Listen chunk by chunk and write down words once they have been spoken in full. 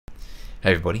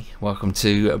Hey everybody, welcome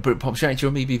to Britpop Strategy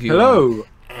on BBP. Hello!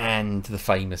 And the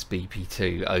famous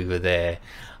BP2 over there.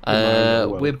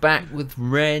 We're back with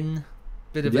Ren,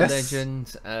 bit of a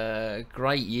legend.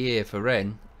 Great year for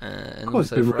Ren. And of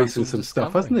course, he's been releasing some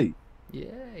stuff, hasn't he?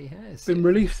 Yeah, he has. Been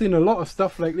releasing a lot of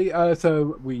stuff lately.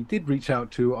 So we did reach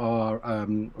out to our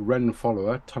Ren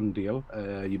follower,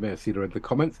 Tundeal. You may have seen her in the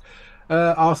comments.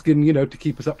 Asking, you know, to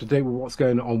keep us up to date with what's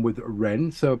going on with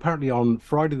Ren. So apparently on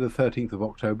Friday the 13th of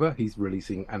October, he's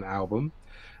releasing an album.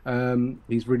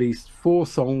 He's released 4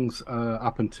 songs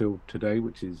up until today,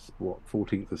 which is, what,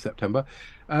 14th of September.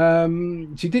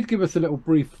 She did give us a little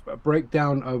brief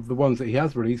breakdown of the ones that he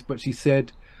has released, but she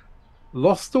said,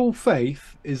 Lost All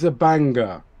Faith is a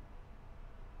banger.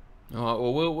 All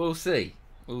right, well, we'll see.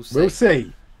 We'll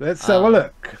see. Let's have a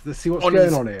look. Let's see what's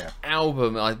going on here.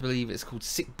 Album, I believe it's called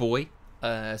Sick Boy.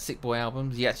 Sick Boy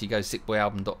Albums. You actually go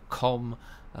sickboyalbum.com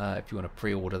if you want to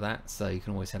pre-order that, so you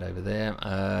can always head over there.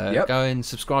 Go and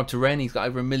subscribe to Ren. He's got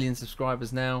over 1 million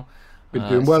subscribers now. Been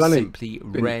doing well, hasn't he?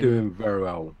 Been doing very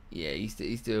well. Yeah,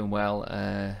 he's doing well,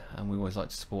 and we always like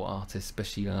to support artists,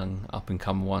 especially young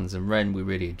up-and-coming ones. And Ren, we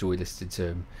really enjoy listening to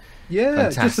him. Yeah,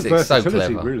 fantastic, just the versatility, so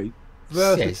clever. Really.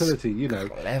 Versatility, you know,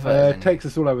 clever, takes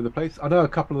us all over the place. I know a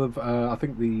couple of I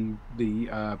think the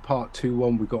part 2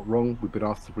 one we got wrong. We've been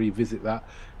asked to revisit that.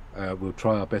 We'll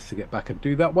try our best to get back and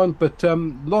do that one, but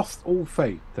Lost All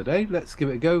Faith today. Let's give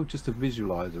it a go. Just a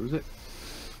visualizer, is it?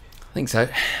 I think so.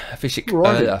 A fishic.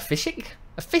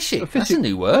 A fishic. That's a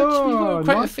new word. Oh, We've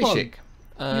got nice a fishic.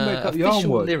 You make up the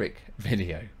official word. Lyric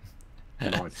video.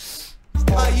 Nice.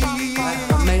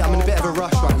 Mate, I'm in a bit of a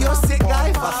rush right now. You're a sick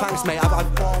guy. Thanks, mate.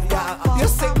 You're a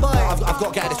sick boy. I've got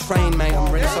to get out of this train, mate.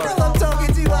 I'm really sorry. I'm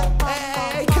talking to you.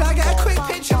 Hey, can I get a quick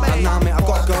picture, mate? Nah, mate, I've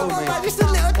got to go, mate. Man, just a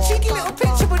little cheeky little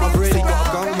picture, buddy. I've really got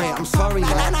to go, mate. I'm sorry,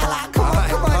 man. Come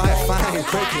on, fine,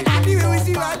 quickly. I knew it was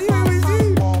you.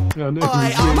 I'm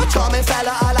a charming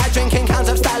fella, I like drinking cans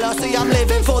of Stella. See, I'm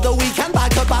living for the weekend,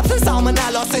 bag of babs and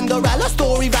salmonella. Cinderella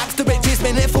story raps, the bitches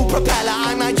spinning full propeller.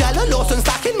 I'm Nigella Lawson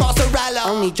stacking mozzarella.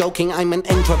 Only joking, I'm an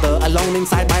introvert, alone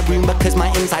inside my room because my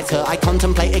insides hurt. I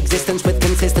contemplate existence with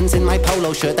consistence in my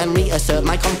polo shirt, then reassert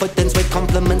my confidence with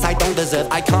compliments I don't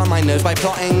deserve. I calm my nerves by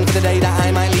plotting for the day that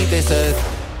I might leave this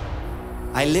earth.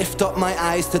 I lift up my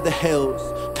eyes to the hills.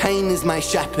 Pain is my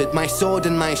shepherd, my sword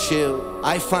and my shield.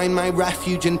 I find my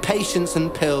refuge in patience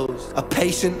and pills. A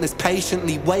patient that's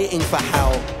patiently waiting for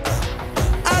help.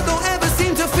 I don't ever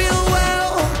seem to feel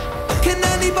well. Can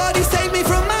anybody save me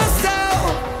from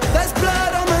myself? There's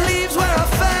blood on the leaves where I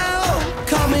fell.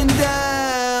 Coming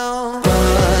down.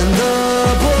 Burn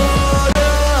the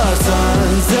border,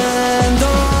 sons and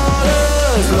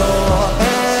daughters, Lord.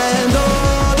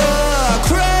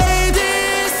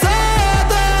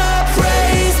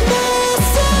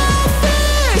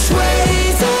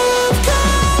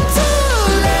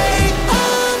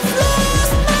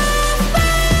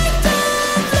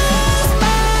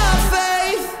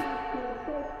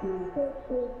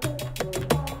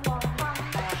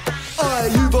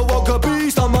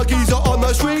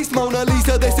 Streets, Mona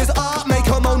Lisa, this is art, make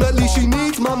her Mona Lisa, she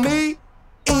needs mummy.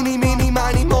 Eeny, meeny,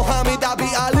 miny, Mohammed, Abi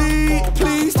Ali.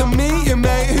 Pleased to meet you,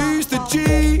 mate, who's the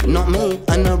G? Not me,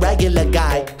 an irregular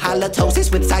guy.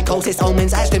 Halitosis with psychosis,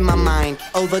 omens etched in my mind.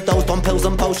 Overdosed on pills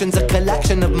and potions, a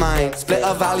collection of mine. Split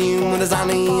a Valium with a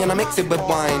Zanny and I mix it with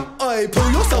wine. Hey,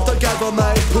 pull yourself together,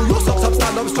 mate, pull your socks up,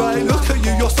 stand up straight. Look at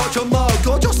you, you're such a mug,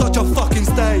 God, you're such a fucking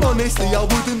stain. Honestly, I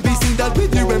wouldn't be seen dead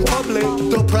with you in public.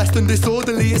 Depressed and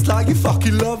disorderly, it's like you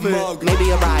fucking love it. Mug. Maybe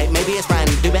you're right, maybe it's friend.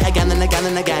 Do it again and again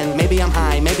and again. Maybe I'm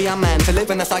high, maybe I'm meant to live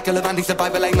in a cycle of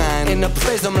anti-survival like man. In a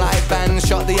prism like Ben,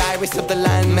 shot the iris of the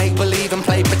land. Make believe and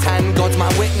play pretend, God's my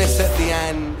witness at the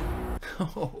end.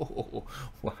 Oh,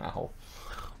 wow.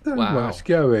 So much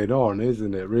going on,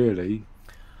 isn't it, really?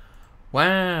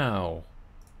 Wow.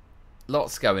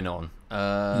 Lots going on.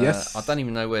 Yes. I don't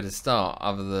even know where to start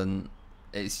other than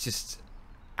it's just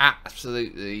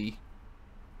absolutely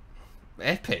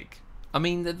epic. I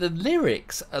mean, the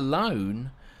lyrics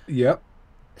alone. Yep.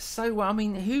 So, I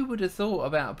mean, who would have thought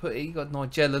about putting, you got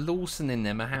Nigella Lawson in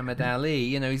there, Muhammad Ali,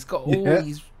 you know, he's got all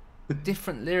these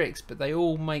different lyrics, but they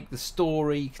all make the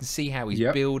story. You can see how he's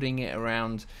building it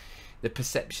around the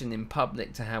perception in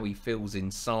public to how he feels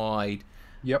inside.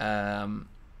 Yep.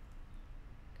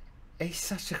 He's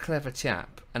such a clever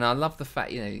chap, and I love the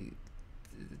fact, you know,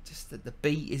 just that the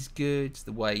beat is good,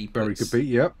 the way he puts, very good beat,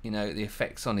 yep. You know, the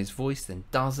effects on his voice, then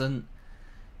doesn't.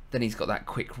 Then he's got that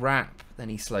quick rap, then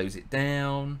he slows it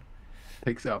down.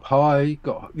 Picks it up high,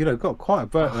 got quite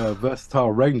a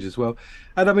versatile range as well.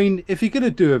 And I mean, if you're going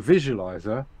to do a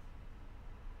visualizer,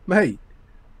 mate,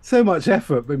 so much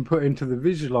effort been put into the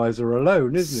visualizer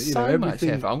alone, isn't it? You So know, much everything.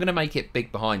 effort. I'm going to make it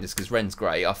big behind us because Ren's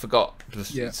great. I forgot.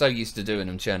 Yeah. So used to doing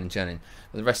them, churning.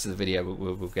 The rest of the video,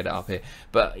 we'll get it up here.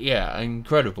 But yeah,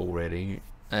 incredible, really.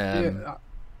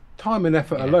 Time and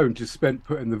effort alone just spent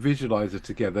putting the visualizer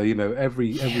together. You know,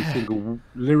 every single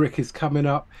lyric is coming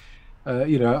up.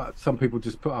 You know, some people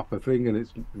just put up a thing and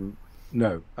it's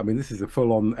no. I mean, this is a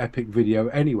full-on epic video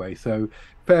anyway. So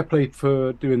fair play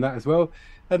for doing that as well.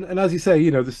 And as you say,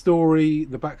 you know, the story,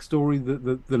 the backstory,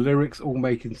 the lyrics all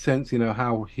making sense. You know,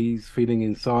 how he's feeling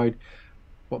inside,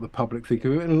 what the public think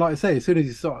of it. And like I say, as soon as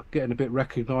you start getting a bit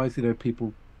recognised, you know,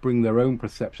 people bring their own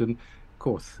perception. Of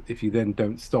course, if you then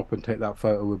don't stop and take that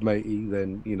photo with matey,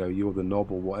 then, you know, you're the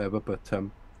knob or whatever. But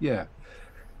yeah,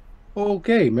 all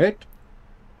game, Ed.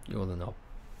 You're the knob.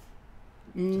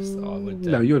 Just, I would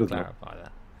no, you're the clarify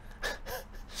that.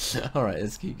 All right,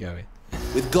 let's keep going.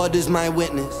 With God as my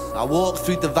witness, I walk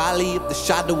through the valley of the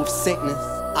shadow of sickness.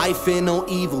 I fear no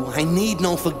evil, I need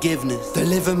no forgiveness.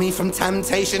 Deliver me from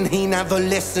temptation, he never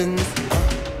listens.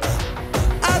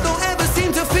 I don't ever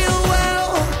seem to feel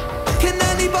well. Can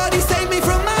anybody save me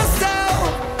from myself?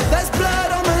 There's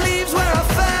blood on the leaves where I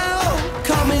fell.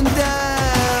 Coming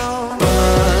down.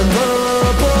 Burn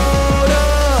the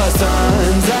border,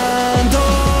 sons and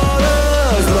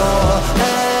daughters, law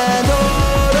and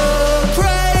order.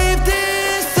 Brave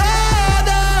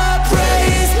disorder,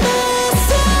 praise my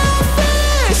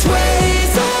selfish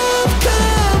ways. I've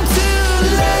come too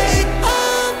late.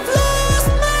 I've lost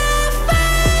my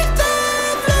faith.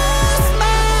 I've lost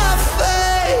my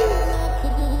faith.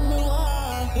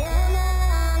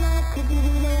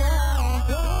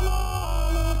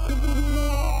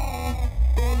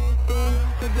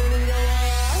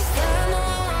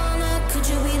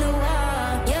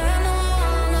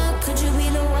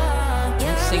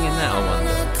 Who's singing that, I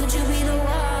wonder?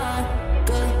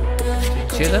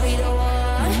 Chiller?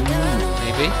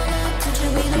 Maybe?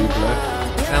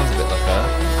 Sounds a bit like her.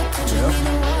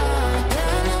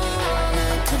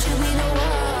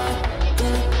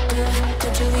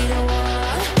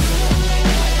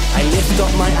 I lift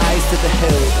up my eyes to the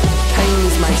hill. Pain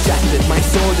is my shepherd, my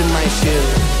sword and my shield.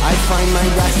 I find my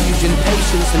refuge in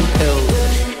patience and pills.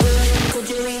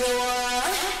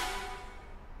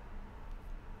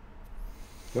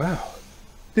 Wow.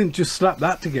 Didn't just slap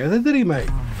that together, did he, mate?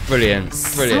 Brilliant.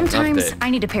 Brilliant. Sometimes Loved it. I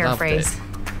need to Loved paraphrase.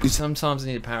 it. Sometimes I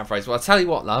need to paraphrase. Well, I'll tell you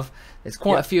what, love. There's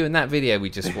quite a few in that video we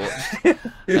just watched.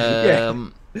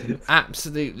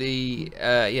 Absolutely.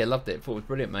 Yeah, loved it. Thought it was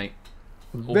brilliant, mate.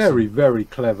 Awesome. Very, very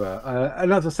clever.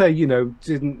 And as I say, you know,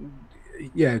 just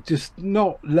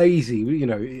not lazy. You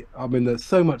know, I mean, there's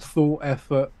so much thought,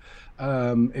 effort,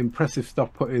 impressive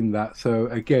stuff put in that. So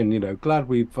again, you know, glad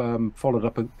we've followed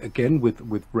up again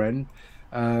with Ren.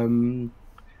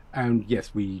 And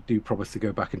yes, we do promise to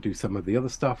go back and do some of the other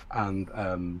stuff and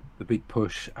the Big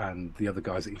Push and the other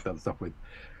guys that you've done stuff with.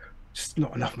 Just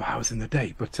not enough hours in the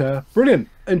day, but brilliant.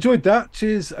 Enjoyed that.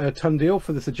 Cheers, Tundeal,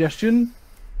 for the suggestion.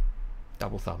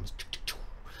 Double thumbs.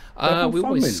 Double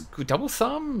Double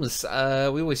thumbs.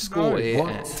 We always score here.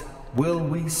 What will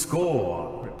we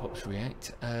score? Britpops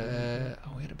React.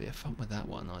 We had a bit of fun with that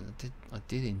one. I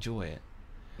did enjoy it.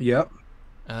 Yep.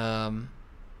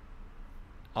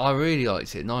 I really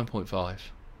liked it. 9.5.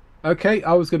 Okay,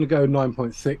 I was going to go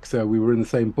 9.6, so we were in the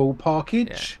same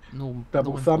ballparkage. Yeah.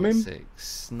 Double thumb him.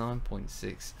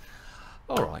 9.6.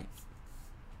 All right.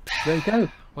 There you go.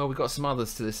 Well, we've got some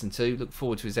others to listen to. Look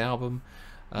forward to his album.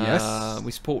 Yes.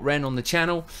 We support Ren on the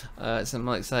channel. So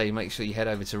like I say, make sure you head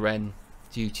over to Ren's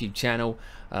YouTube channel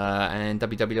and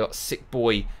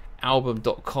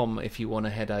www.sickboyalbum.com if you want to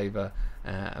head over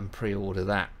and pre-order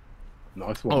that.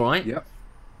 Nice one. All right. Yep.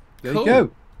 There Cool. you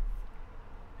go.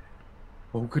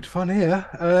 All good fun here.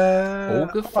 All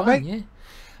good fun, right. yeah.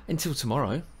 Until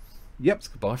tomorrow. Yep.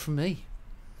 Goodbye from me.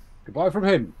 Goodbye from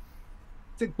him.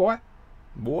 Sick boy.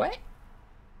 What?